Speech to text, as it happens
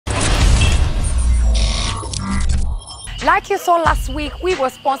Like you saw last week, we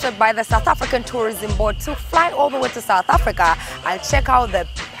were sponsored by the South African Tourism Board to fly all the way to South Africa and check out the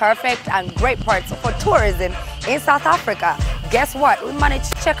perfect and great parts for tourism in South Africa. Guess what? We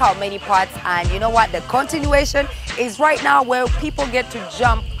managed to check out many parts, and you know what? The continuation is right now where people get to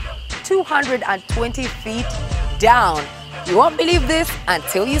jump 220 feet down. You won't believe this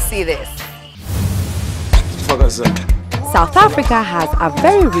until you see this. South Africa has a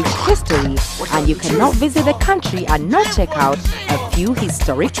very rich history, and you cannot visit the country and not check out a few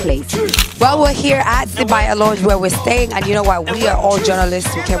historic places. Well, we're here at the Mabhida Lounge where we're staying, and you know what? We are all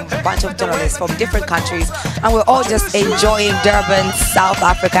journalists. We came a bunch of journalists from different countries, and we're all just enjoying Durban, South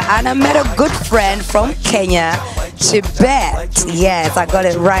Africa. And I met a good friend from Kenya, Tibet. Yes, I got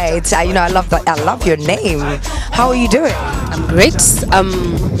it right. You know, I love your name. How are you doing? I'm great.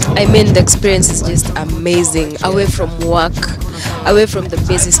 I mean, the experience is just amazing. Away from work, away from the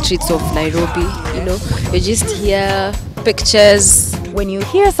busy streets of Nairobi, you know, you're just here, pictures. When you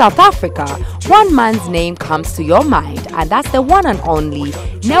hear South Africa, one man's name comes to your mind, and that's the one and only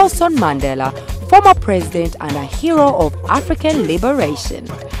Nelson Mandela, former president and a hero of African liberation.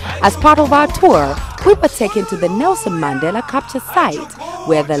 As part of our tour, we were taken to the Nelson Mandela capture site,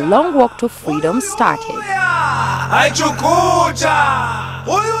 where the long walk to freedom started.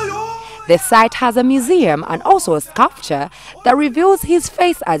 The site has a museum and also a sculpture that reveals his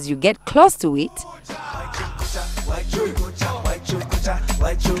face as you get close to it.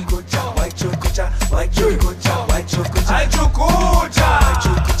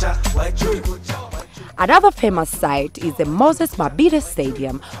 Another famous site is the Mabhida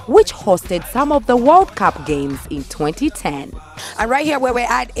Stadium, which hosted some of the World Cup games in 2010. And right here where we're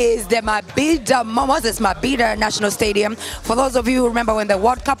at is the Mabhida National Stadium. For those of you who remember when the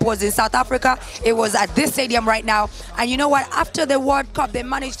World Cup was in South Africa, it was at this stadium right now. And you know what? After the World Cup, they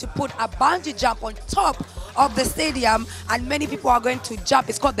managed to put a bungee jump on top of the stadium, and many people are going to jump.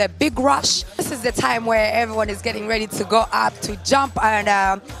 It's called the Big Rush. This is the time where everyone is getting ready to go up to jump, and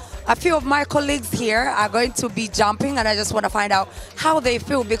a few of my colleagues here are going to be jumping, and I just want to find out how they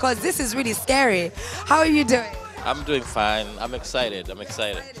feel because this is really scary. How are you doing? I'm doing fine. I'm excited.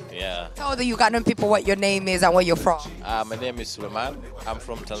 Yeah. Tell the Ugandan people what your name is and where you're from. My name is Suleiman. I'm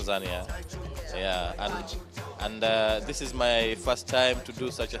from Tanzania. Yeah, and this is my first time to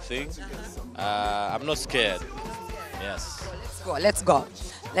do such a thing. I'm not scared. Yes. Let's go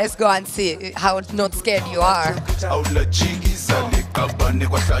and see how not scared you are. Tell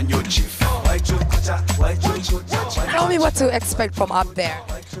me what to expect from up there.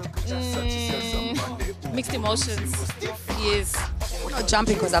 Mixed emotions. Yes. I'm not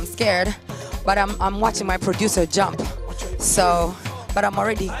jumping because I'm scared, but I'm watching my producer jump. So, but I'm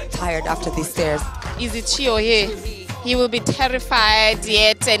already tired after these stairs. Is it she or he? He will be terrified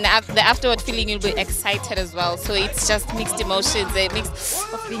yet, and the afterward feeling you'll be excited as well. So it's just mixed emotions, a mix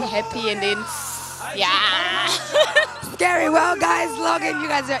of being happy and then, yeah. Scary. Well, guys, Logan, you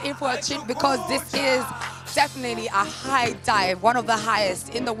guys are in for a treat because this is definitely a high dive, one of the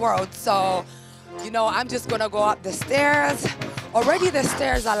highest in the world. So, you know, I'm just gonna go up the stairs. Already the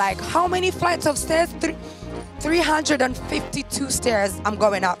stairs are like, how many flights of stairs? 352 stairs I'm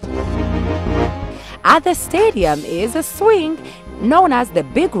going up. At the stadium is a swing known as the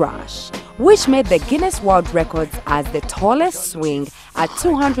Big Rush, which made the Guinness World Records as the tallest swing at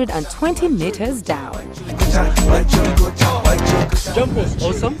 220 meters down. Jump was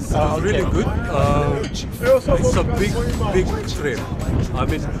awesome, really good. It's a big trip. I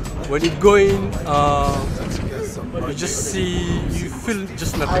mean, when you go in, you just you feel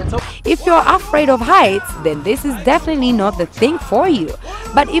just nothing. If you're afraid of heights, then this is definitely not the thing for you.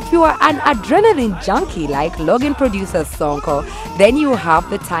 But if you are an adrenaline junkie like Logan producer Sonko, then you have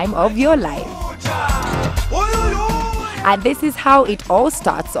the time of your life. And this is how it all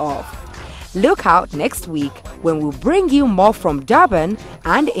starts off. Look out next week when we'll bring you more from Durban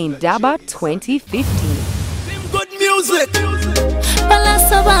and Indaba 2015. Good music.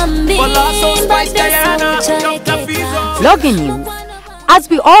 Logan News. As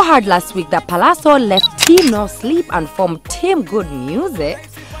we all heard last week that Palazzo left Team No Sleep and formed Team Good Music,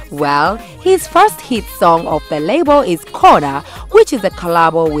 well, his first hit song of the label is Corner, which is a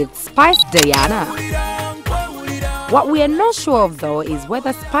collabo with Spice Diana. What we are not sure of though is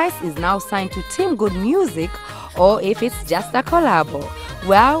whether Spice is now signed to Team Good Music or if it's just a collabo.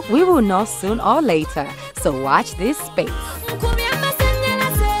 Well, we will know soon or later, so watch this space.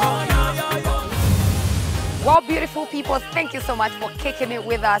 Well, beautiful people, thank you so much for kicking it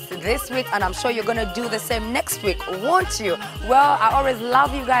with us this week, and I'm sure you're going to do the same next week, won't you? Well, I always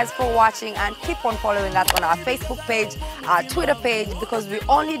love you guys for watching, and keep on following us on our Facebook page, our Twitter page, because we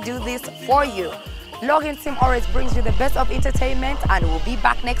only do this for you. Login Team always brings you the best of entertainment, and we'll be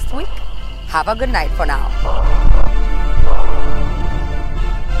back next week. Have a good night for now.